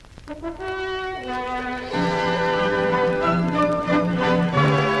My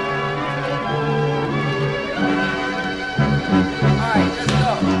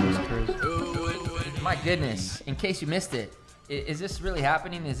goodness, in case you missed it, is this really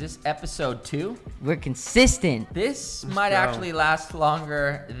happening? Is this episode 2? We're consistent. This might actually last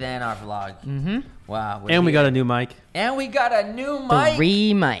longer than our vlog. Mm-hmm. Wow. And we got a new mic. And we got a new mic.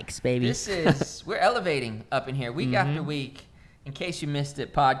 3 mics, baby. We're elevating up in here week after week. In case you missed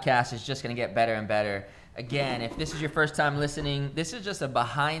it, podcast is just going to get better and better. Again, if this is your first time listening, this is just a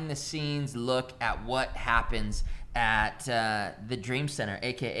behind-the-scenes look at what happens at the Dream Center,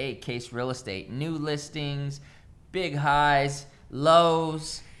 a.k.a. KASE Real Estate. New listings, big highs,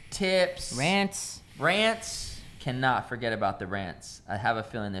 lows, tips. Rants. Cannot forget about the rants. I have a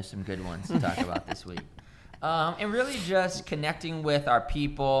feeling there's some good ones to talk about this week. And really just connecting with our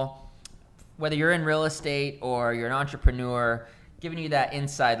people, whether you're in real estate or you're an entrepreneur, giving you that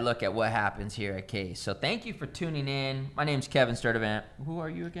inside look at what happens here at KASE. So thank you for tuning in. My name's Keven Stirdivant. Who are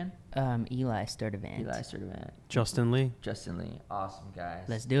you again? Eli Stirdivant. Eli Stirdivant. Justin Lee. Awesome, guys.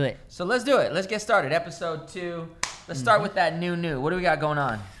 Let's do it. So let's do it. Let's get started. Episode 2. Let's start with that new. What do we got going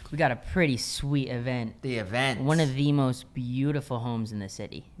on? We got a pretty sweet event. The event. One of the most beautiful homes in the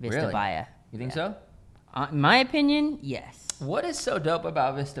city, Vista Really? Bahia. You think so? In my opinion, yes. What is so dope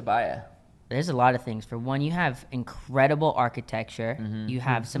about Vista Bahia? There's a lot of things. For one, you have incredible architecture. You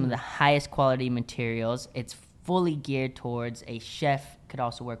have some of the highest quality materials. It's fully geared towards a chef. Could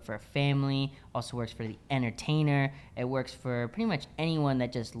also work for a family. Also works for the entertainer. It works for pretty much anyone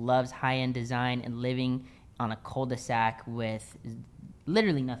that just loves high-end design and living on a cul-de-sac with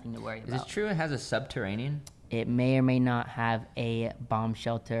literally nothing to worry about. Is it true it has a subterranean? It may or may not have a bomb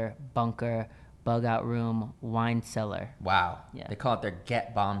shelter, bunker, bug-out room, wine cellar. Wow. Yeah. They call it their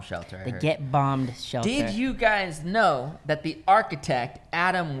Get Bomb Shelter. I The heard. Get Bombed Shelter. Did you guys know that the architect,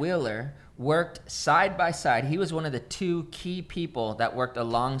 Adam Wheeler, worked side by side? He was one of the 2 key people that worked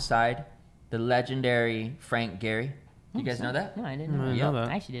alongside the legendary Frank Gehry. You guys know that? No, I didn't know I that. know that.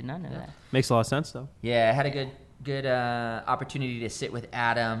 I actually did not know that. Makes a lot of sense, though. Yeah, I had a good opportunity to sit with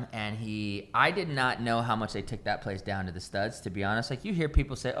Adam, and I did not know how much they took that place down to the studs, to be honest. Like, you hear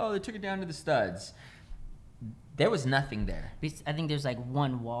people say, oh, they took it down to the studs. There was nothing there. I think there's like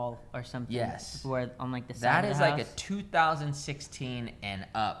one wall or something. Yes. Where on like the side That of is the like a house. 2016 and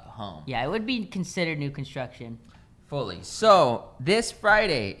up home. Yeah, it would be considered new construction. Fully. So, this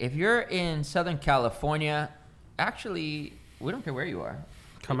Friday, if you're in Southern California, actually, we don't care where you are.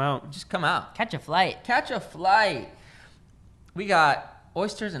 Come out. Just come out. Catch a flight. Catch a flight. We got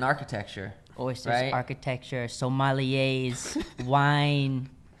oysters and architecture. Oysters, Right? architecture, sommeliers,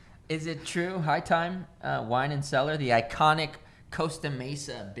 wine. Is it true? High Time Wine and Cellar, the iconic Costa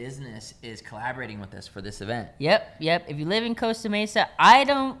Mesa business, is collaborating with us for this event. Yep. If you live in Costa Mesa, I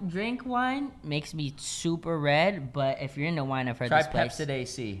don't drink wine. Makes me super red. But if you're into wine, I've heard Try this place. Pepsid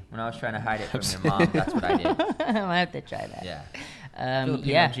AC. When I was trying to hide it from your mom, that's what I did. I might have to try that. Yeah.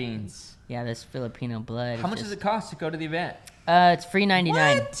 Filipino yeah. jeans. Yeah, this Filipino blood. How much does it cost to go to the event? It's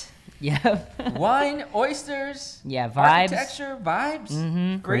 $3.99. What? Yeah. Wine, oysters, Yeah, vibes. architecture, vibes.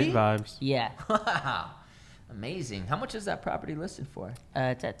 Mm-hmm. Free? Great vibes. Yeah. Wow. Amazing. How much is that property listed for?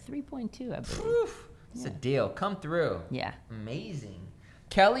 It's at 3.2, I believe. Oof. It's a deal. Come through. Yeah. Amazing.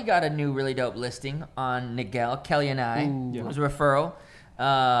 Kelly got a new really dope listing on Nigel. Kelly and I. Ooh. It was a referral.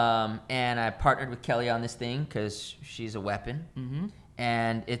 And I partnered with Kelly on this thing because she's a weapon. Mm-hmm.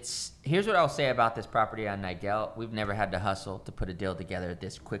 And here's what I'll say about this property on Nigel. We've never had to hustle to put a deal together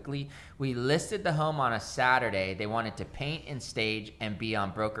this quickly. We listed the home on a Saturday. They wanted to paint and stage and be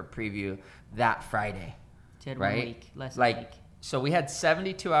on broker preview that Friday. So you had Right? 1 week, less than a week. So we had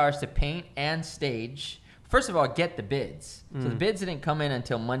 72 hours to paint and stage. First of all, get the bids. So the bids didn't come in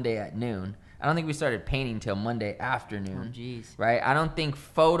until Monday at noon. I don't think we started painting till Monday afternoon. Oh, jeez. Right? I don't think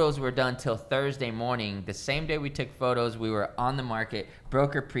photos were done till Thursday morning. The same day we took photos, we were on the market,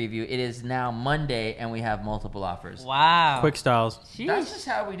 broker preview. It is now Monday, and we have multiple offers. Wow. Quick styles. Sheesh. That's just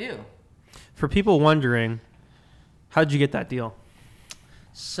how we do. For people wondering, how'd you get that deal?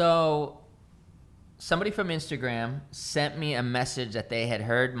 So somebody from Instagram sent me a message that they had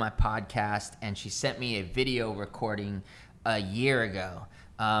heard my podcast, and she sent me a video recording a year ago.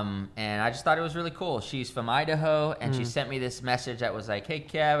 And I just thought it was really cool. She's from Idaho, and she sent me this message that was like, hey,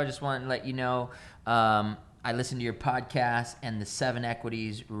 Kev, I just wanted to let you know I listened to your podcast, and the 7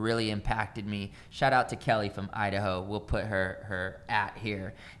 equities really impacted me. Shout out to Kelly from Idaho. We'll put her at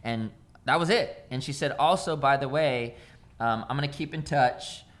here. And that was it. And she said, also, by the way, I'm going to keep in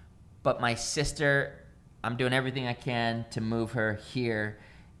touch, but my sister, I'm doing everything I can to move her here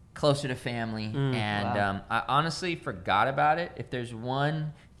closer to family. And wow. I honestly forgot about it. If there's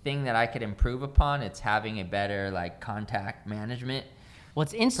one thing that I could improve upon, it's having a better like contact management. Well,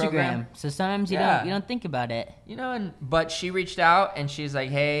 it's Instagram, program. so sometimes you don't think about it. But she reached out and she's like,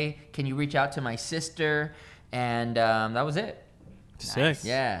 "Hey, can you reach out to my sister?" And that was it. Sick.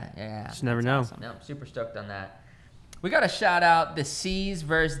 Yeah. Just never know. awesome. No, super stoked on that. We got to shout out the C's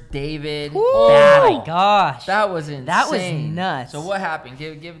versus David. Oh my gosh. That was insane. That was nuts. So what happened?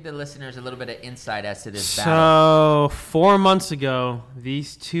 Give the listeners a little bit of insight as to this battle. So 4 months ago,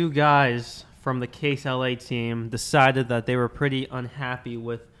 these two guys from the KASE LA team decided that they were pretty unhappy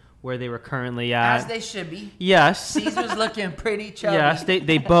with where they were currently at. As they should be. Yes. C's was looking pretty chubby. Yes,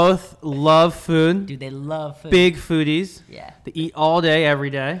 they both love food. Dude, they love food. Big foodies. Yeah. They eat all day,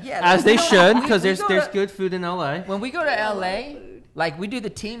 every day. Yeah, as they should, we because there's go to- good food in LA. When we go to LA, like we do the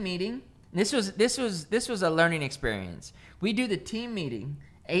team meeting. This was a learning experience. We do the team meeting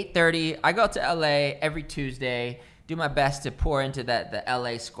 8:30. I go to LA every Tuesday. Do my best to pour into the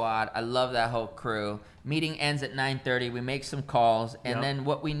LA squad. I love that whole crew. Meeting ends at 9:30. We make some calls, and then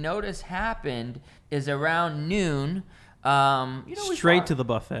what we noticed happened is around noon. Straight to the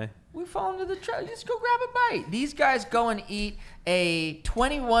buffet. We fall into the truck. Just go grab a bite. These guys go and eat a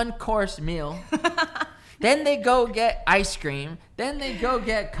 21-course meal. Then they go get ice cream. Then they go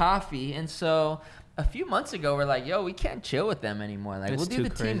get coffee. And so a few months ago, we're like, "Yo, we can't chill with them anymore. Like, It's we'll do too the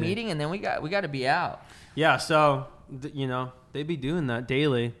crazy. team meeting, and then we got to be out." Yeah, so they be doing that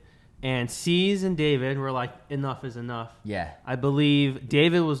daily, and C's and David were like, "Enough is enough." Yeah. I believe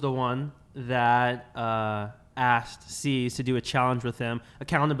David was the one that asked C's to do a challenge with him.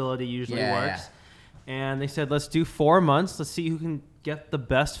 Accountability usually works, and they said, "Let's do 4 months. Let's see who can get the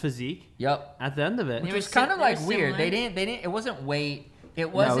best physique." Yep. At the end of it, It was Just kind of they're like weird. similar. They didn't. It wasn't weight.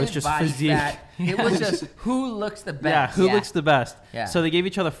 It wasn't just body physique. fat. It was just who looks the yeah, best. who looks the best? Yeah. So they gave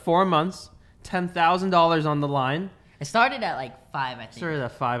each other 4 months, $10,000 on the line. It started at like 5, I think. Started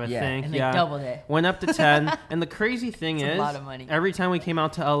at 5, I Yeah. think. And they doubled it. Went up to 10. And the crazy thing It's a is, lot of money. every time we came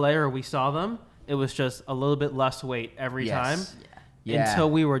out to LA or we saw them, it was just a little bit less weight every time. Yeah. Until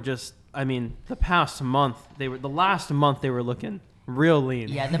we were just, the past month, the last month they were looking real lean.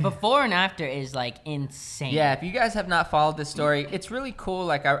 Yeah, the before and after is like insane. Yeah, if you guys have not followed this story, it's really cool.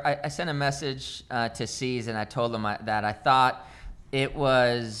 Like I sent a message to C's and I told him that I thought it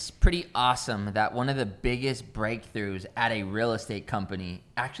was pretty awesome that one of the biggest breakthroughs at a real estate company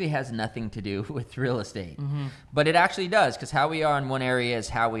actually has nothing to do with real estate. Mm-hmm. But it actually does, because how we are in one area is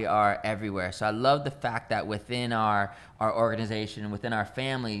how we are everywhere. So I love the fact that within our organization, within our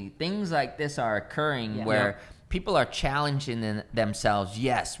family, things like this are occurring where people are challenging themselves,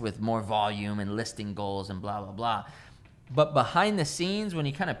 yes, with more volume and listing goals and blah, blah, blah. But behind the scenes, when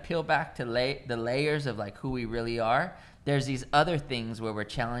you kind of peel back to the layers of like who we really are, there's these other things where we're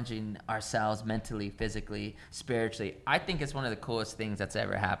challenging ourselves mentally, physically, spiritually. I think it's one of the coolest things that's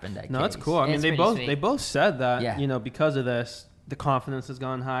ever happened at No, KASE. that's cool. I mean, It's they pretty both sweet. they both said that, Yeah. because of this, the confidence has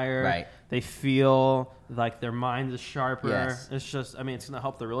gone higher. Right. They feel like their mind is sharper. Yes. It's just, it's going to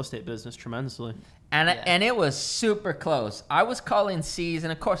help the real estate business tremendously. And it was super close. I was calling C's,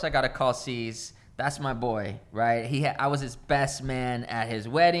 and of course I got to call C's. That's my boy, right? I was his best man at his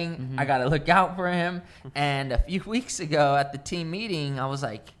wedding. Mm-hmm. I got to look out for him. And a few weeks ago at the team meeting,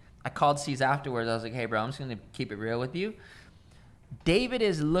 I called C's afterwards. I was like, "Hey, bro, I'm just going to keep it real with you. David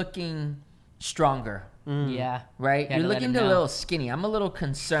is looking stronger." Yeah. Right? Gotta You're let looking him a know. little skinny. I'm a little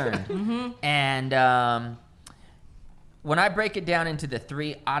concerned. And when I break it down into the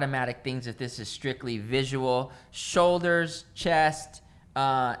 3 automatic things, if this is strictly visual: shoulders, chest,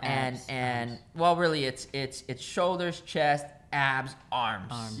 Abs. and well, really, it's shoulders, chest, abs,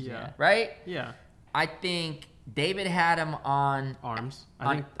 arms. Yeah. Right? Yeah. I think David had him on Arms.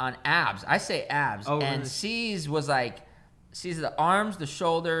 on abs. I say abs. Oh, and really? C's the arms, the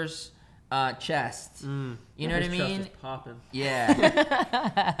shoulders, chest. You know what I His chest mean? is popping.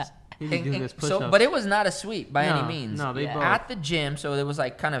 Yeah. He's doing his push-ups. But it was not a sweep by any No, means. no, they both- At the gym, so there was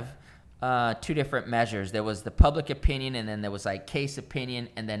like kind of 2 different measures. There was the public opinion, and then there was like KASE opinion,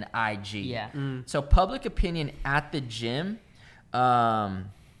 and then IG. Yeah. So public opinion at the gym,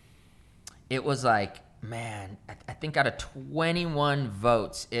 it was like, man, I think out of 21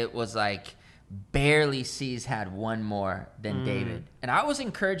 votes, it was like barely C's had 1 more than David. And I was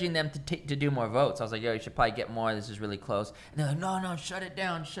encouraging them to do more votes. I was like, "Yo, you should probably get more. This is really close." And they're like, no, shut it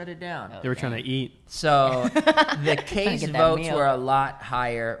down. They were trying to eat. So the KASE get that votes meal. were a lot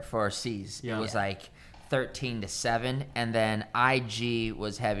higher for C's. Yeah. It was like 13-7, and then IG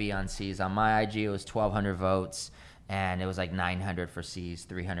was heavy on C's. On my IG, it was 1,200 votes, and it was like 900 for C's,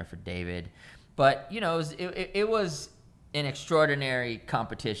 300 for David. But it was an extraordinary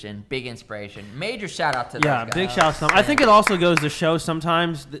competition, big inspiration. Major shout out to those guys. Big shout out to them. I think it also goes to show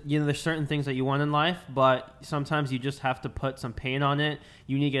sometimes that, there's certain things that you want in life, but sometimes you just have to put some pain on it.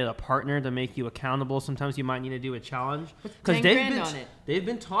 You need to get a partner to make you accountable. Sometimes you might need to do a challenge. Because they've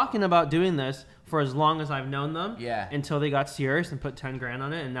been talking about doing this for as long as I've known them. Yeah. Until they got serious and put 10 grand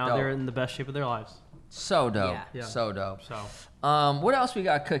on it, and now they're in the best shape of their lives. So dope. Yeah. So dope. So, what else we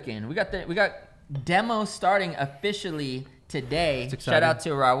got cooking? We got demo starting officially today. Shout out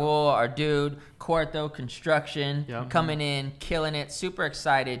to Raul, our dude, Corto Construction, coming in, killing it. Super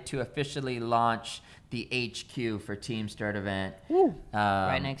excited to officially launch the HQ for Team Stirdivant.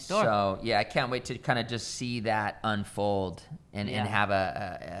 Right next door. So, I can't wait to kind of just see that unfold and have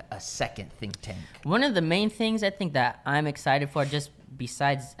a second think tank. One of the main things I think that I'm excited for, just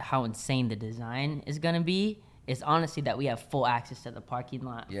besides how insane the design is going to be, is honestly that we have full access to the parking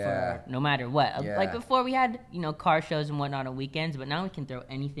lot for no matter what. Like before we had, car shows and whatnot on weekends, but now we can throw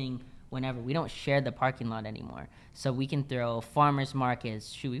anything whenever. We don't share the parking lot anymore. So we can throw farmers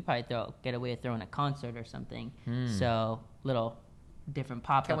markets. We probably get away with throwing a concert or something. So little different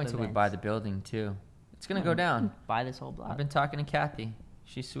pop-up Can't wait till we buy the building too. It's going to go down. Buy this whole block. I've been talking to Kathy.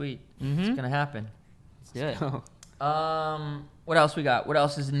 She's sweet. It's going to happen. Let's do it. What else we got? What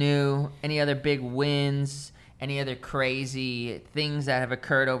else is new? Any other big wins? Any other crazy things that have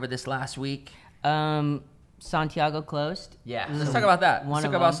occurred over this last week? Santiago closed. Yeah, let's talk about that. Let's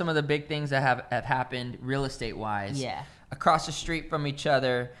talk about some of the big things that have happened real estate-wise. Yeah. Across the street from each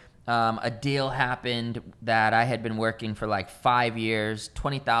other, a deal happened that I had been working for like 5 years,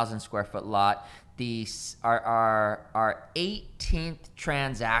 20,000 square foot lot. Our 18th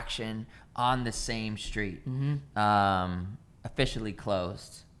transaction on the same street, officially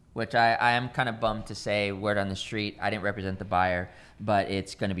closed. Which I am kind of bummed to say, word on the street, I didn't represent the buyer, but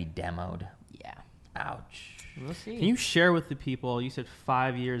it's going to be demoed. Yeah. Ouch. We'll see. Can you share with the people, you said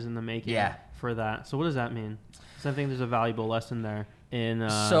 5 years in the making for that. So what does that mean? Because I think there's a valuable lesson there.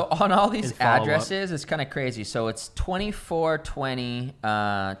 So on all these addresses, it's kind of crazy. So it's 2420,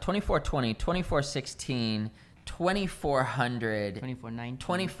 2420, 2416, 2400, 2419,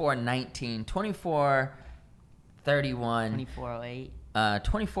 2419, 2431, 2408.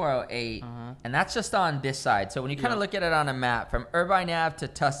 2408, and that's just on this side. So when you kind of look at it on a map, from Irvine Ave to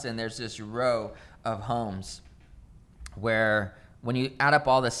Tustin, there's this row of homes where when you add up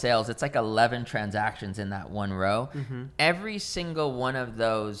all the sales, it's like 11 transactions in that one row. Every single one of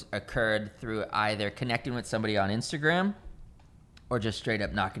those occurred through either connecting with somebody on Instagram or just straight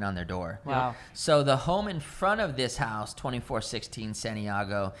up knocking on their door. Wow. So the home in front of this house, 2416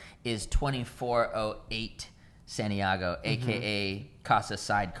 Santiago, is 2408 Santiago, aka KASE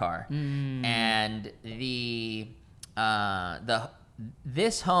sidecar, and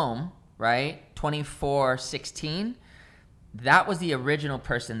this home, right, 2416, that was the original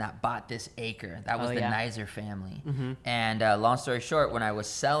person that bought this acre. That was the Nizer family. And long story short, when I was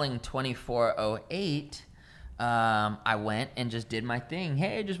selling 2408, I went and just did my thing.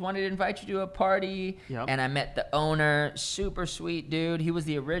 Hey, I just wanted to invite you to a party. And I met the owner, super sweet dude. He was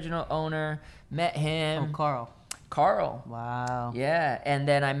the original owner. Met him. Oh, Carl. Wow. Yeah, and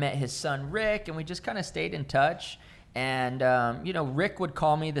then I met his son Rick, and we just kind of stayed in touch. And Rick would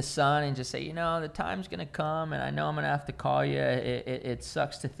call me, the son, and just say, the time's gonna come, and I know I'm gonna have to call you. It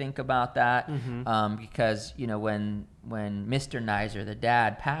sucks to think about that, because when Mr. Nizer, the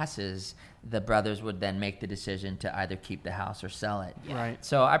dad, passes, the brothers would then make the decision to either keep the house or sell it. Right.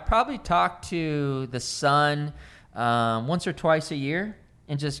 So I probably talked to the son once or twice a year.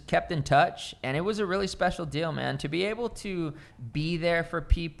 And just kept in touch, and it was a really special deal, man. To be able to be there for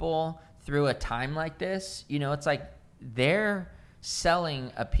people through a time like this, it's like they're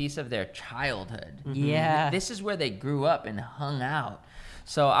selling a piece of their childhood. Yeah. This is where they grew up and hung out.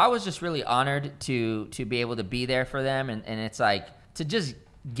 So I was just really honored to be able to be there for them, and it's like to just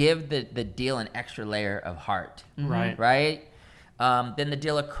give the deal an extra layer of heart. Right? Then the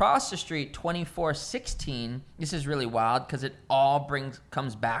deal across the street, 2416, this is really wild because it all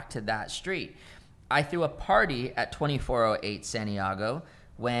comes back to that street. I threw a party at 2408 Santiago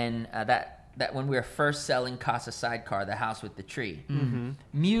when when we were first selling Casa Sidecar, the house with the tree.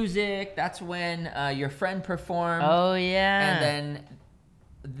 Music, that's when your friend performed. Oh, yeah. And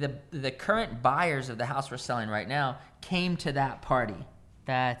then the current buyers of the house we're selling right now came to that party.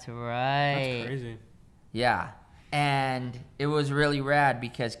 That's right. That's crazy. Yeah. And it was really rad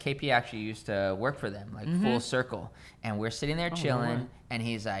because KP actually used to work for them, like full circle. And we're sitting there chilling, and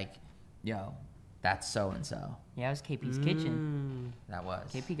he's like, yo, that's so-and-so. Yeah, it was KP's kitchen. That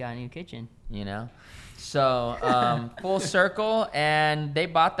was. KP got a new kitchen. So full circle, and they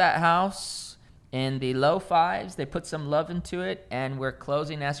bought that house. in the low fives. They put some love into it, and we're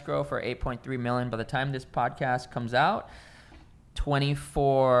closing escrow for $8.3 million. By the time this podcast comes out,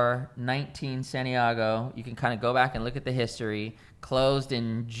 2419 Santiago, you can kind of go back and look at the history, closed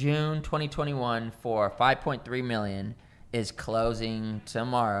in June 2021 for $5.3 million, is closing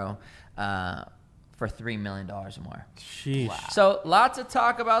tomorrow for $3 million or more. Sheesh. Wow. So lots of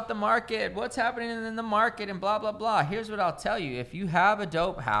talk about the market, what's happening in the market, and blah, blah, blah. Here's what I'll tell you. If you have a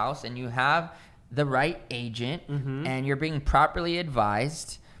dope house and you have the right agent and you're being properly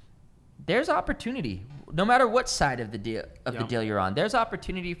advised, there's opportunity. No matter what side of the deal the deal you're on, there's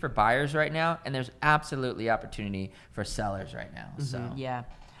opportunity for buyers right now, and there's absolutely opportunity for sellers right now. So Yeah.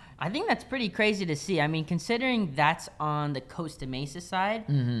 I think that's pretty crazy to see. I mean, considering that's on the Costa Mesa side,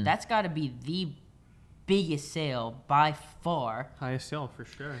 that's got to be the biggest sale by far Highest sale for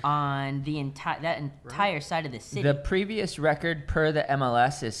sure. on the entire side of the city. the previous record per the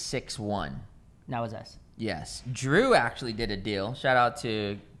MLS is 6-1. That was us. Yes. Drew actually did a deal. Shout out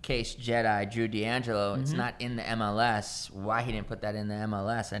to KASE Jedi, Drew D'Angelo. It's not in the MLS. Why he didn't put that in the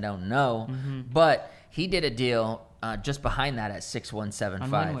MLS, I don't know. But he did a deal just behind that at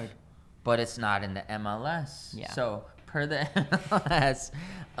 6175. On Windward. But it's not in the MLS. Yeah. So per the MLS.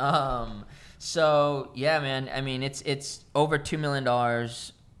 So yeah, man. I mean, it's over $2 million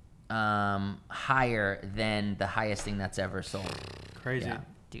higher than the highest thing that's ever sold. Crazy. Yeah.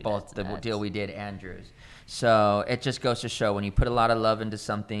 Dude, Both that's the nuts. deal we did and Drew's. So it just goes to show when you put a lot of love into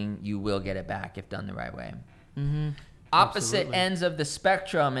something, you will get it back if done the right way. Opposite Absolutely. ends of the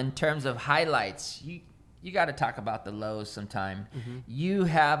spectrum in terms of highlights. You got to talk about the lows sometime. You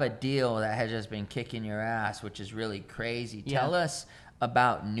have a deal that has just been kicking your ass, which is really crazy. Yeah. Tell us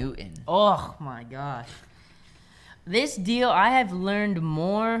about Newton. Oh my gosh. This deal, I have learned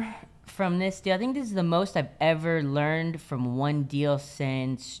more from this deal. I think this is the most I've ever learned from one deal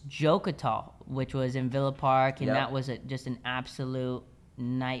since Jokatal, which was in Villa Park, and Yep. that was just an absolute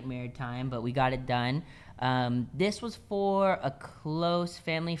nightmare time, but we got it done. This was for a close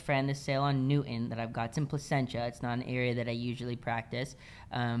family friend, the sale on Newton that I've got. It's in Placentia. It's not an area that I usually practice,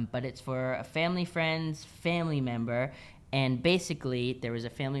 but it's for a family friend's family member. And basically, there was a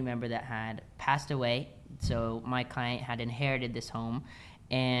family member that had passed away. So my client had inherited this home.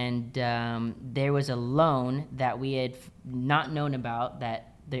 And there was a loan that we had not known about,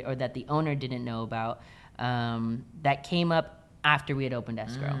 that the owner didn't know about, that came up after we had opened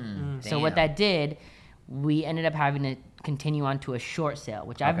escrow. So what Damn. that did, we ended up having to continue on to a short sale,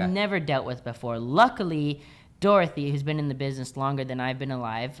 which I've Okay. never dealt with before. Luckily, Dorothy, who's been in the business longer than I've been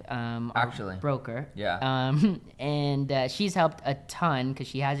alive, our Actually. broker, Yeah. and she's helped a ton because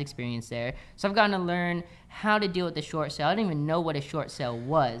she has experience there. So I've gotten to learn how to deal with the short sale. I didn't even know what a short sale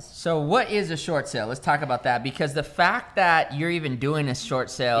was. So what is a short sale? Let's talk about that, because the fact that you're even doing a short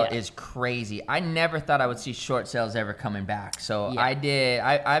sale Yeah. is crazy. I never thought I would see short sales ever coming back. So Yeah.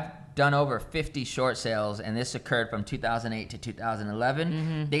 I've done over 50 short sales, and this occurred from 2008 to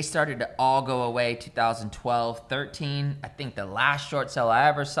 2011. They started to all go away 2012, 13. I think the last short sale I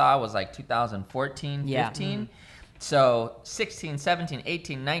ever saw was like 2014, Yeah. 15. So 16, 17,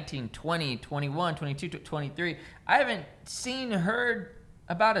 18, 19, 20, 21, 22, 23. I haven't heard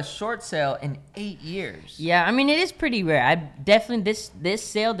about a short sale in 8 years. Yeah, I mean, it is pretty rare. I definitely, this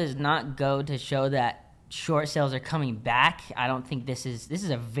sale does not go to show that short sales are coming back. I don't think this is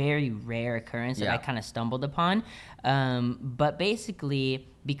a very rare occurrence that Yeah. I kind of stumbled upon. But basically,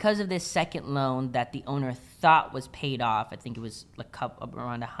 because of this second loan that the owner thought was paid off, I think it was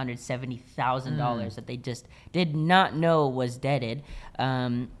around $170,000 that they just did not know was deaded.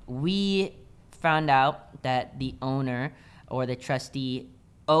 We found out that the owner or the trustee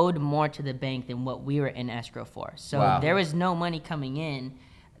owed more to the bank than what we were in escrow for. So Wow. there was no money coming in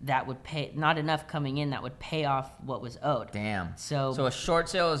that would pay, not enough coming in that would pay off what was owed. Damn. So a short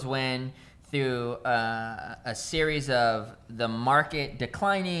sale is when through a series of the market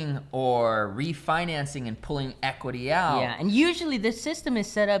declining or refinancing and pulling equity out. yeah, and usually the system is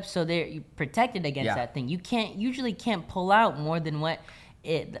set up so they're protected against Yeah. that thing. You usually can't pull out more than what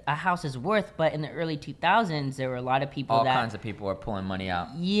a house is worth. But in the early 2000s, there were a lot of people All kinds of people are pulling money out.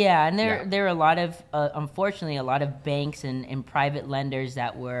 Yeah, and Yeah. there are a lot of, unfortunately, a lot of banks and private lenders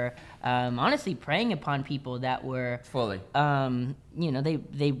that were honestly preying upon people that were, Fully.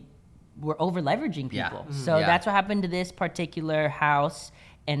 they were over leveraging Yeah. people. Mhm. So Yeah. that's what happened to this particular house.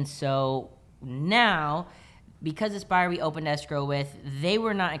 And so now, because this buyer we opened escrow with, they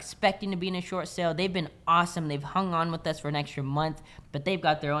were not expecting to be in a short sale. They've been awesome. They've hung on with us for an extra month, but they've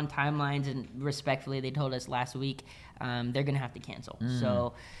got their own timelines. And respectfully, they told us last week they're going to have to cancel.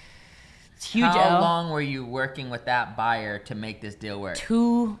 So It's huge. How long were you working with that buyer to make this deal work?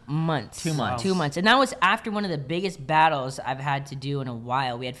 2 months. 2 months. 2 months. And that was after one of the biggest battles I've had to do in a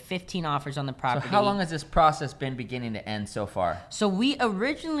while. We had 15 offers on the property. So how long has this process been beginning to end so far? So we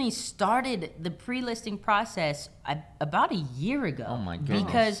originally started the pre-listing process about a year ago. Oh my goodness.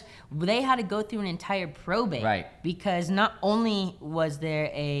 Because they had to go through an entire probate. Right. Because not only was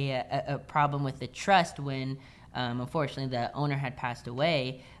there a problem with the trust when unfortunately the owner had passed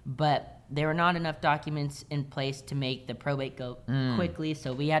away, but there were not enough documents in place to make the probate go quickly,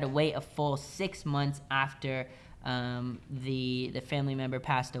 so we had to wait a full 6 months after the family member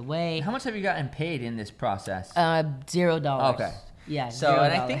passed away. How much have you gotten paid in this process? $0. Okay. Yeah. So, $0.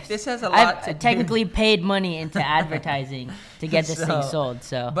 and I think this has a lot to technically paid money into advertising to get this thing sold.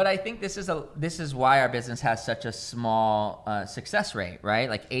 So, but I think this is why our business has such a small success rate, right?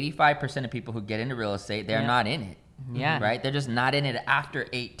 Like 85% of people who get into real estate, they're not in it. Yeah. Right? They're just not in it after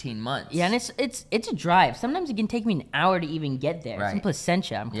 18 months. Yeah, and it's a drive. Sometimes it can take me an hour to even get there. Right. It's in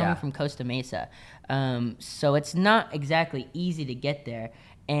Placentia. I'm coming from Costa Mesa. So it's not exactly easy to get there.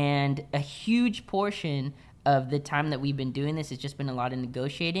 And a huge portion of the time that we've been doing this has just been a lot of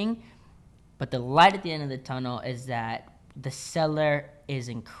negotiating. But the light at the end of the tunnel is that the seller is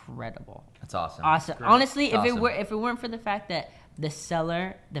incredible. That's awesome. Awesome. Great. Honestly, That's if it weren't for the fact that the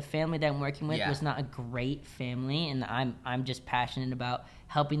seller, the family that I'm working with, was not a great family, and I'm just passionate about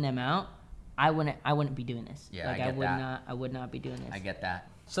helping them out, I wouldn't be doing this. Yeah, like I get that. I would not be doing this. I get that.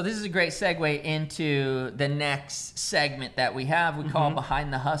 So this is a great segue into the next segment that we have. We call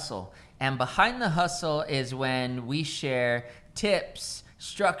Behind the Hustle. And Behind the Hustle is when we share tips,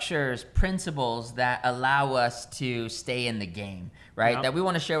 structures, principles that allow us to stay in the game, right? Yep. That we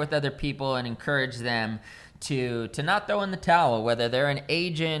want to share with other people and encourage them to not throw in the towel, whether they're an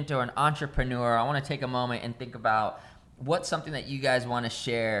agent or an entrepreneur. I want to take a moment and think about what's something that you guys want to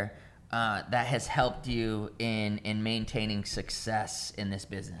share that has helped you in maintaining success in this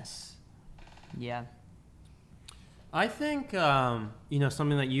business. Yeah. I think,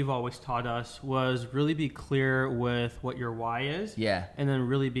 something that you've always taught us was really be clear with what your why is. Yeah. And then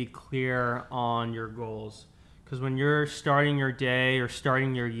really be clear on your goals. Because when you're starting your day or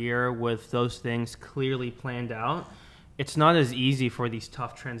starting your year with those things clearly planned out, it's not as easy for these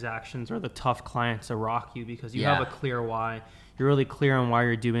tough transactions or the tough clients to rock you because you have a clear why. You're really clear on why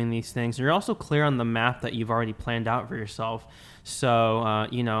you're doing these things. And you're also clear on the map that you've already planned out for yourself. So,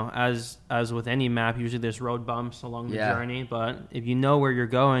 as with any map, usually there's road bumps along the journey. But if you know where you're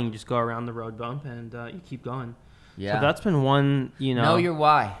going, you just go around the road bump and you keep going. Yeah. So that's been one, Know your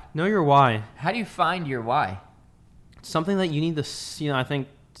why. Know your why. How do you find your why? Something that you need to, I think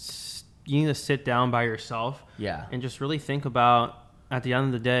you need to sit down by yourself. Yeah. And just really think about, at the end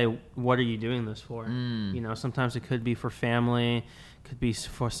of the day, what are you doing this for? Sometimes it could be for family, could be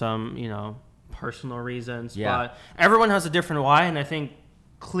for some, personal reasons. Yeah. But everyone has a different why, and I think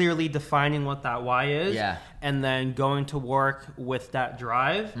clearly defining what that why is and then going to work with that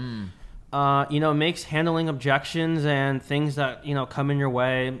drive, makes handling objections and things that, come in your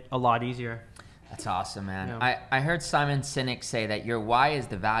way a lot easier. That's awesome, man. Yeah. I heard Simon Sinek say that your why is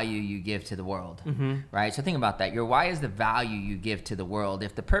the value you give to the world, right? So think about that. Your why is the value you give to the world.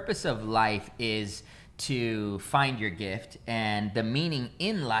 If the purpose of life is to find your gift and the meaning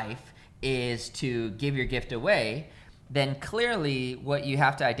in life is to give your gift away, then clearly what you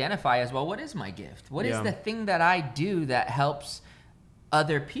have to identify is, well, what is my gift? What is the thing that I do that helps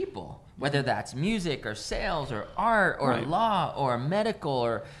other people? Whether that's music or sales or art or law or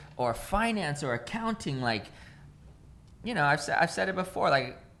medical or finance or accounting, I've said it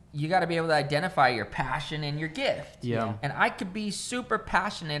before, you got to be able to identify your passion and your gift. Yeah. And I could be super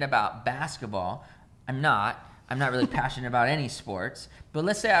passionate about basketball. I'm not really passionate about any sports, but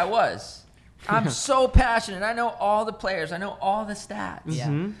let's say I was. I'm so passionate. I know all the players. I know all the stats.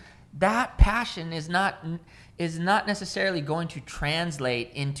 Yeah. That passion is not necessarily going to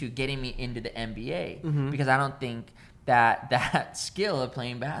translate into getting me into the NBA because I don't think that skill of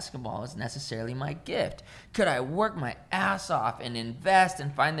playing basketball is necessarily my gift. Could I work my ass off and invest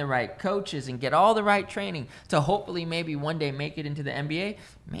and find the right coaches and get all the right training to hopefully maybe one day make it into the NBA?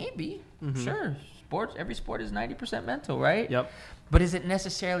 Maybe. Sure. Every sport is 90% mental, right? Yep. But is it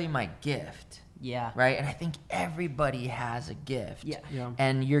necessarily my gift? Yeah. Right? And I think everybody has a gift. Yeah.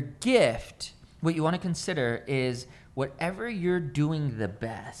 And your gift, what you want to consider is whatever you're doing the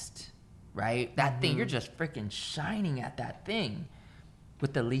best, right? That thing, you're just freaking shining at that thing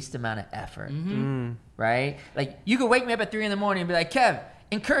with the least amount of effort, right? Like, you could wake me up at 3 a.m. and be like, Kev,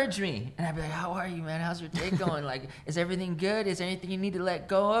 encourage me. And I'd be like, how are you, man? How's your day going? Like, is everything good? Is there anything you need to let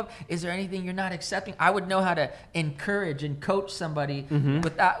go of? Is there anything you're not accepting? I would know how to encourage and coach somebody in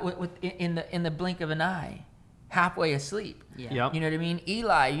the blink of an eye, halfway asleep. Yeah. Yep. You know what I mean?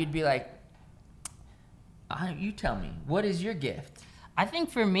 Eli, you'd be like, you tell me, what is your gift? I think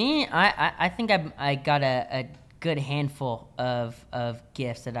for me, I think I got a good handful of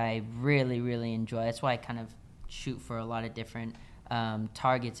gifts that I really, really enjoy. That's why I kind of shoot for a lot of different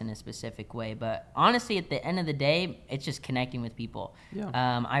targets in a specific way. But honestly, at the end of the day, it's just connecting with people. Yeah.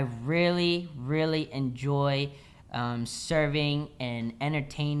 I really, really enjoy serving and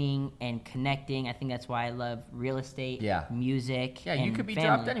entertaining and connecting. I think that's why I love real estate, music, Yeah, and you could be family.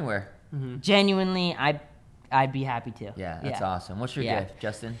 dropped anywhere. Genuinely, I'd be happy to. Yeah, that's awesome. What's your gift,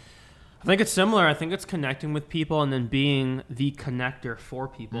 Justin? I think it's similar. I think it's connecting with people and then being the connector for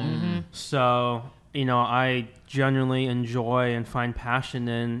people. So, I genuinely enjoy and find passion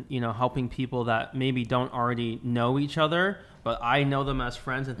in, helping people that maybe don't already know each other, but I know them as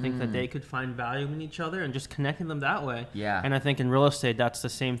friends and think that they could find value in each other and just connecting them that way. Yeah. And I think in real estate, that's the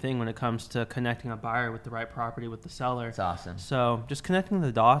same thing when it comes to connecting a buyer with the right property with the seller. That's awesome. So just connecting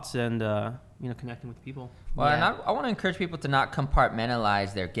the dots and, connecting with people. Well, and I want to encourage people to not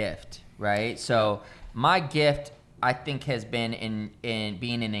compartmentalize their gift, right? So my gift, I think, has been in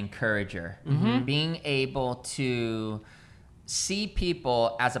being an encourager, being able to see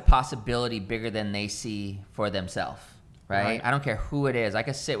people as a possibility bigger than they see for themselves, right? I don't care who it is. I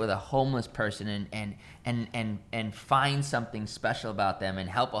could sit with a homeless person and find something special about them and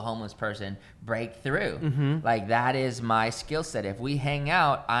help a homeless person break through. Like, that is my skill set. If we hang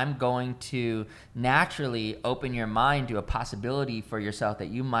out, I'm going to naturally open your mind to a possibility for yourself that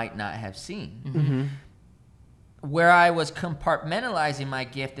you might not have seen. Where I was compartmentalizing my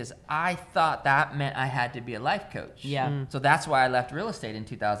gift is I thought that meant I had to be a life coach. Yeah. So that's why I left real estate in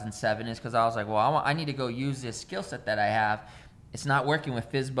 2007, is because I was like, well, I need to go use this skill set that I have. It's not working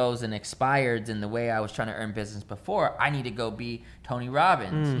with FSBOs and expireds in the way I was trying to earn business before. I need to go be Tony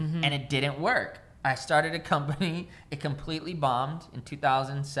Robbins. And it didn't work. I started a company. It completely bombed in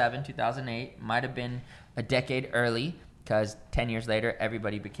 2007, 2008. Might have been a decade early, because 10 years later,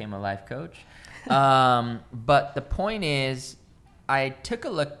 everybody became a life coach. But the point is, I took a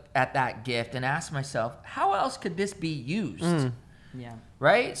look at that gift and asked myself, how else could this be used? Yeah.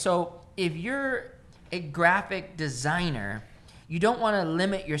 Right? So if you're a graphic designer, you don't want to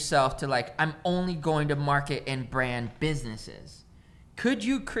limit yourself to, like, I'm only going to market and brand businesses. Could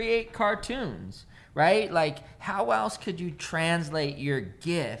you create cartoons, right? Like, how else could you translate your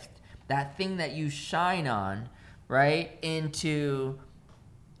gift, that thing that you shine on, right, into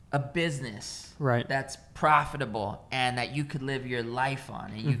a business that's profitable and that you could live your life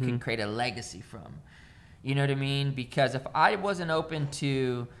on and you can create a legacy from? You know what I mean? Because if I wasn't open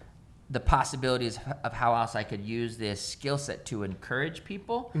to the possibilities of how else I could use this skill set to encourage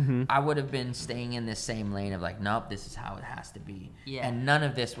people, I would have been staying in this same lane of like, nope, this is how it has to be. Yeah. And none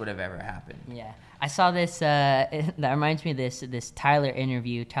of this would have ever happened. Yeah. I saw this, that reminds me of this Tyler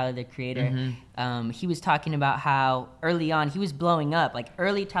interview, Tyler, the creator. He was talking about how early on he was blowing up. Like,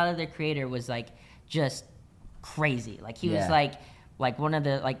 early Tyler, the creator was like just crazy. Like, he was like one of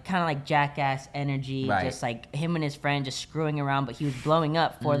the, like, kind of like jackass energy, just like him and his friend just screwing around, but he was blowing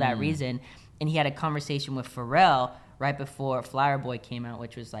up for that reason. And he had a conversation with Pharrell right before Flower Boy came out,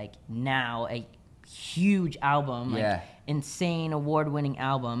 which was like now a huge album, like insane award-winning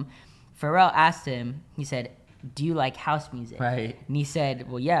album. Pharrell asked him, he said, do you like house music? Right. And he said,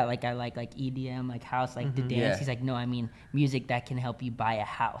 well, yeah, like I like EDM, like house, like the dance. Yeah. He's like, no, I mean music that can help you buy a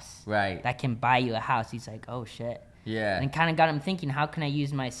house. Right. That can buy you a house. He's like, oh, shit. Yeah. And kind of got him thinking, how can I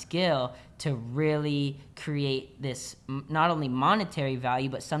use my skill to really create this not only monetary value,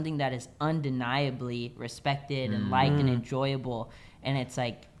 but something that is undeniably respected and liked and enjoyable. And it's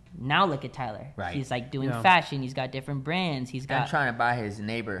like, now look at Tyler. Right. He's like doing fashion. He's got different brands. He's got I'm trying to buy his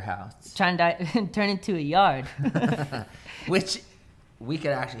neighbor house. trying to turn into a yard. Which we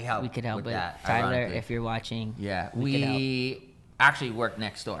could actually help. We could help with that, Tyler, ironically. if you're watching. Yeah. We actually work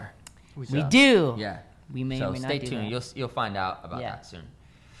next door. We do. Yeah. We may so or may stay not do tuned. that. You'll find out about that soon.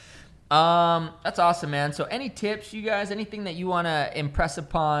 That's awesome, man. So any tips, you guys, anything that you want to impress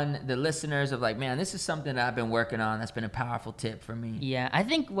upon the listeners of like, man, this is something that I've been working on that's been a powerful tip for me? Yeah, I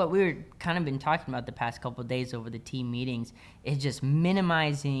think what we were kind of been talking about the past couple of days over the team meetings is just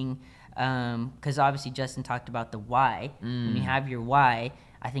minimizing, because obviously Justin talked about the why. When you have your why,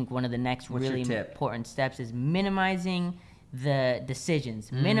 I think one of the next What's really your tip? important steps is minimizing the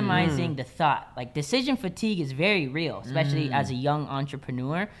decisions, minimizing the thought. Like, decision fatigue is very real, especially as a young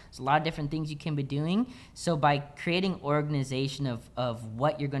entrepreneur. There's a lot of different things you can be doing. So by creating organization of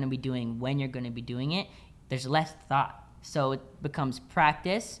what you're going to be doing, when you're going to be doing it, there's less thought. So it becomes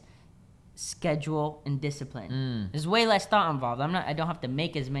practice, schedule, and discipline. There's way less thought involved. I don't have to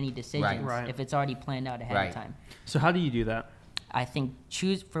make as many decisions if it's already planned out ahead of time. So how do you do that? I think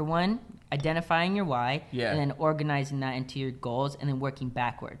choose, for one, identifying your why, and then organizing that into your goals, and then working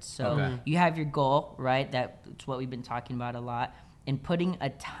backwards. So you have your goal, right? That's what we've been talking about a lot, and putting a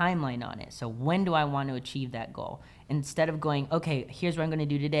timeline on it. So when do I want to achieve that goal? Instead of going, okay, here's what I'm going to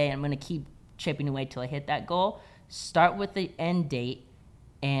do today, I'm going to keep chipping away till I hit that goal. Start with the end date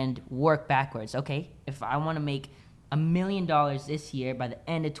and work backwards. Okay, if I want to make $1 million this year by the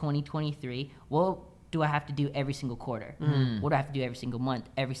end of 2023, well, do I have to do every single quarter? What do I have to do every single month,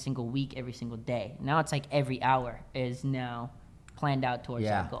 every single week, every single day? Now it's like every hour is now planned out towards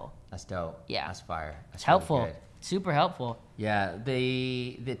that goal. That's dope. Yeah. That's fire. That's It's helpful. Really good. Super helpful. Yeah,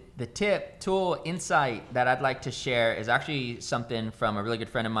 the tip, tool, insight that I'd like to share is actually something from a really good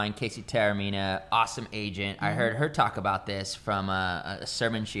friend of mine, Casey Taramina, awesome agent. I heard her talk about this from a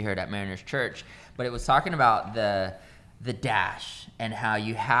sermon she heard at Mariners Church, but it was talking about the dash and how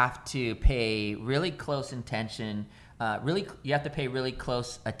you have to pay really close attention. You have to pay really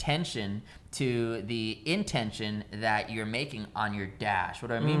close attention to the intention that you're making on your dash. What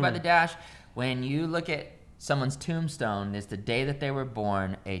do I mean by the dash? When you look at someone's tombstone, is the day that they were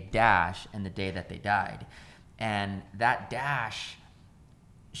born, a dash, and the day that they died. And that dash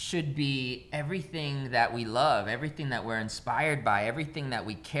should be everything that we love, everything that we're inspired by, everything that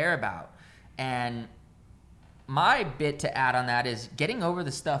we care about. And my bit to add on that is getting over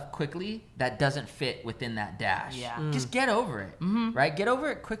the stuff quickly that doesn't fit within that dash. Just get over it, right? Get over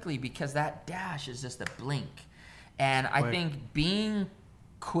it quickly, because that dash is just a blink. And I think being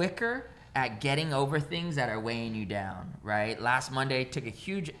quicker at getting over things that are weighing you down, right? Last Monday, took a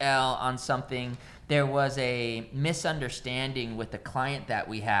huge L on something. There was a misunderstanding with the client that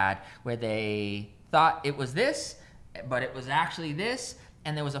we had where they thought it was this, but it was actually this,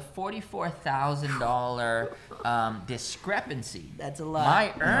 and there was a $44,000 discrepancy. That's a lot.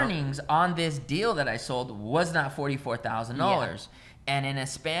 My earnings on this deal that I sold was not $44,000. And in a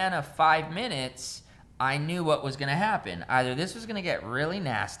span of 5 minutes, I knew what was going to happen. Either this was going to get really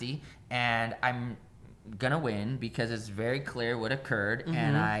nasty and I'm going to win because it's very clear what occurred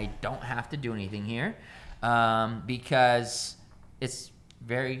and I don't have to do anything here because it's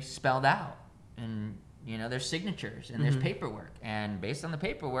very spelled out. And, you know, there's signatures and there's paperwork. And based on the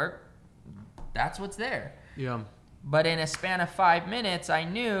paperwork, that's what's there. Yeah. But in a span of 5 minutes, I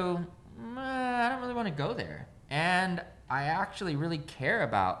knew I don't really want to go there. And I actually really care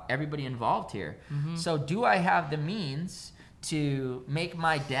about everybody involved here. So do I have the means to make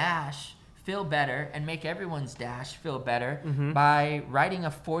my dash feel better and make everyone's dash feel better by writing a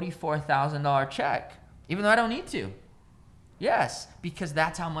 $44,000 check, even though I don't need to? Yes, because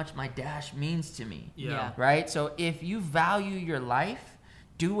that's how much my dash means to me. Yeah. Right? So if you value your life,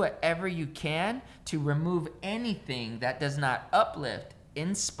 do whatever you can to remove anything that does not uplift,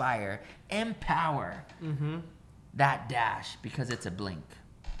 inspire, empower that dash, because it's a blink.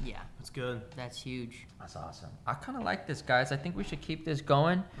 Yeah. That's good. That's huge. That's awesome. I kind of like this, guys. I think we should keep this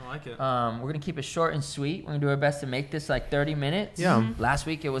going. I like it. We're going to keep it short and sweet. We're going to do our best to make this like 30 minutes. Yeah. Last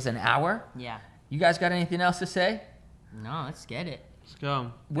week it was an hour. Yeah. You guys got anything else to say? No, let's get it. Let's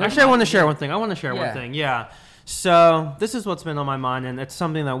go. What Actually, I want to share one thing. Yeah. Yeah. So this is what's been on my mind, and it's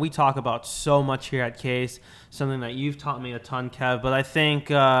something that we talk about so much here at KASE, something that you've taught me a ton, Kev. But I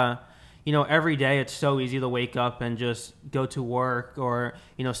think, every day it's so easy to wake up and just go to work or,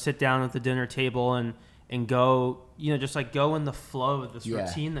 sit down at the dinner table and go, just like go in the flow of this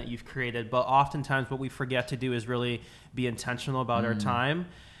routine that you've created. But oftentimes what we forget to do is really be intentional about our time.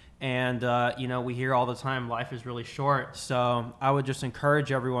 And, we hear all the time, life is really short. So I would just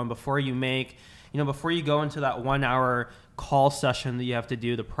encourage everyone before you go into that 1 hour call session that you have to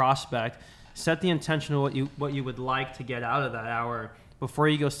do, the prospect, set the intention of what you would like to get out of that hour. Before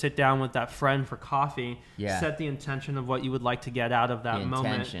you go sit down with that friend for coffee, set the intention of what you would like to get out of that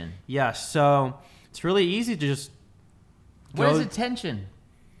moment. Intention. Yes. So it's really easy to just go. What is intention?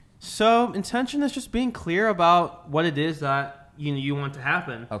 So intention is just being clear about what it is that you want to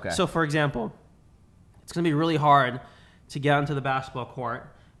happen. Okay. So for example, it's going to be really hard to get onto the basketball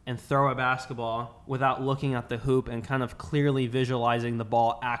court and throw a basketball without looking at the hoop and kind of clearly visualizing the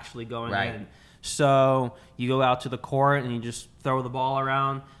ball actually going in. So you go out to the court and you just throw the ball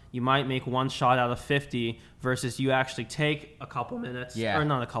around. You might make one shot out of 50 versus you actually take a couple minutes, or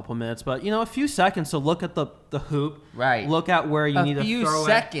not a couple minutes, but a few seconds to look at the hoop, right? Look at where you need to throw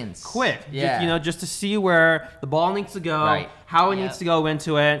seconds. It quick, just to see where the ball needs to go, how it needs to go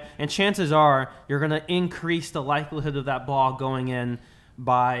into it, and chances are you're going to increase the likelihood of that ball going in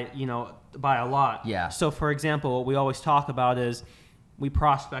by a lot. Yeah. So for example, what we always talk about is we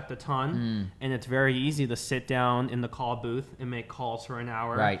prospect a ton, and it's very easy to sit down in the call booth and make calls for an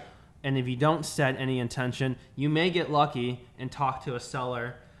hour. Right. And if you don't set any intention, you may get lucky and talk to a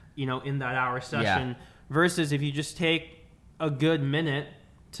seller, in that hour session. Yeah. Versus if you just take a good minute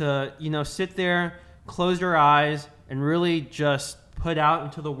to, sit there, close your eyes, and really just put out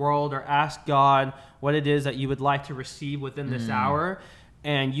into the world or ask God what it is that you would like to receive within this hour.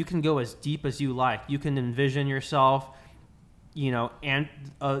 And you can go as deep as you like. You can envision yourself, you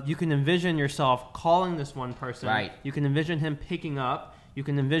can envision yourself calling this one person. Right. You can envision him picking up. You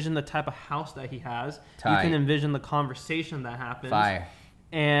can envision the type of house that he has. Tight. You can envision the conversation that happens. Fire.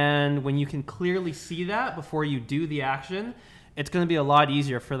 And when you can clearly see that before you do the action, it's going to be a lot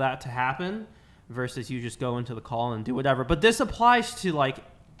easier for that to happen versus you just go into the call and do whatever. But this applies to any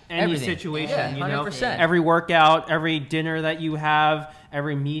Everything. situation. 100%. Every workout, every dinner that you have,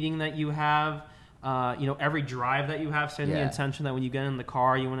 every meeting that you have. Every drive that you have, setting the intention that when you get in the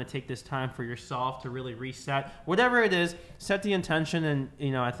car, you want to take this time for yourself to really reset. Whatever it is, set the intention,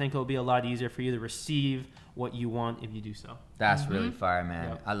 and I think it'll be a lot easier for you to receive what you want if you do so. That's really fire, man.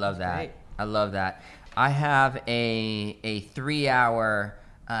 Yep. I love that. Great. I love that. I have a 3-hour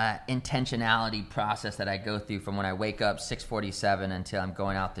intentionality process that I go through from when I wake up 6:47 until I'm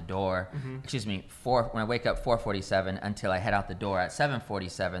going out the door. Excuse me, when I wake up 4:47 until I head out the door at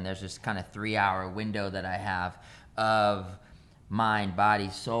 7:47. There's this kind of 3-hour window that I have of mind, body,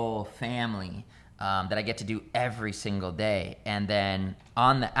 soul, family that I get to do every single day. And then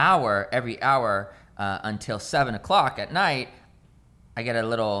on the hour, every hour until 7 o'clock at night, I get a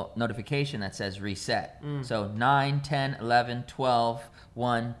little notification that says reset. So 9, 10, 11, 12,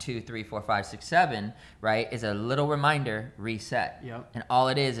 1, 2, 3, 4, 5, 6, 7, right, is a little reminder, reset. Yep. And all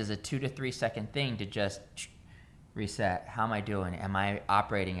it is a 2 to 3 second thing to just reset. How am I doing? Am I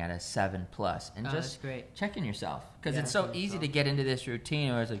operating at a 7+? And Oh, just that's great. checking yourself. Because Yeah, it's so I think easy so. to get into this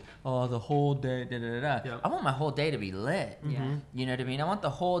routine where it's like, oh, the whole day, da-da-da-da. Yep. I want my whole day to be lit. Yeah. You know what I mean? I want the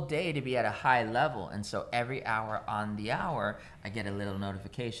whole day to be at a high level. And so every hour on the hour, I get a little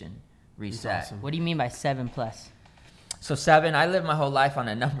notification. Reset. awesome. What do you mean by 7+? So 7, I live my whole life on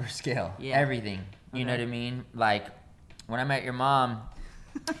a number scale. Yeah. Everything. You know what I mean? Like when I met your mom,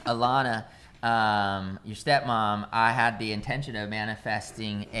 Alana, your stepmom, I had the intention of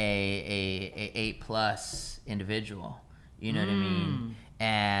manifesting a 8+ individual. You know what I mean?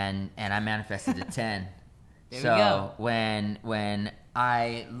 And I manifested a 10. There we So go. when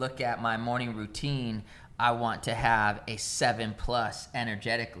I look at my morning routine, I want to have a 7+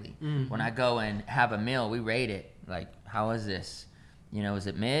 energetically. When I go and have a meal, we rate it. Like, how was this? Was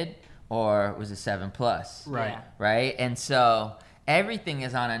it mid or was it 7+? Right. Yeah. Right? And so everything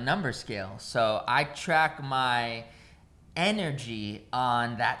is on a number scale. So I track my energy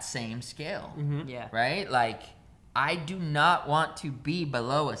on that same scale. Yeah. Right? Like, I do not want to be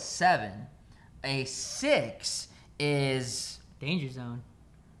below a 7. A 6 is, Danger zone.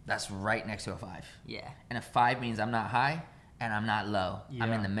 that's right next to a 5. Yeah. And a 5 means I'm not high and I'm not low. I'm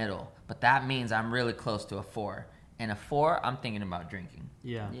Yeah. in the middle. But that means I'm really close to a 4. And a 4, I'm thinking about drinking.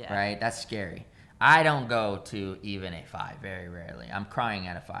 Yeah. Yeah. Right? That's scary. I don't go to even a 5 very rarely. I'm crying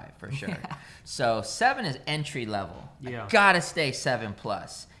at a 5 for sure. So 7 is entry level. Yeah. I gotta stay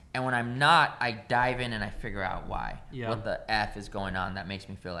 7+. And when I'm not, I dive in and I figure out why. Yeah. What the F is going on that makes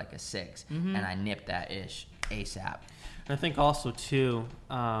me feel like a 6. And I nip that ish ASAP. I think also too,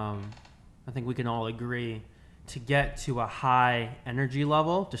 I think we can all agree to get to a high energy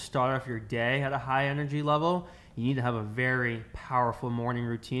level, to start off your day at a high energy level, you need to have a very powerful morning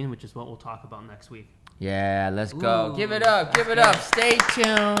routine, which is what we'll talk about next week. Yeah, let's go. Ooh. Give it up. Give it up. Stay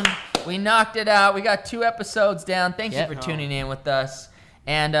tuned. We knocked it out. We got 2 episodes down. Thank Yep. you for tuning in with us.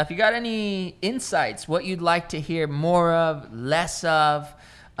 And if you got any insights, what you'd like to hear more of, less of,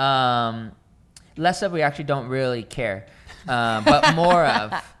 we actually don't really care, but more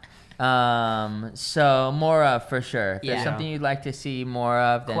of. So more of for sure. If there's Yeah. something you'd like to see more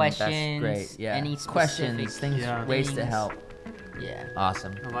of, then Questions, that's great. Yeah. any questions, specific things, Yeah. ways to things. help. Yeah.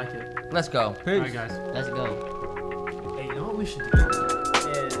 Awesome. I like it. Let's go. All right, guys. Let's go. Hey, you know what we should do?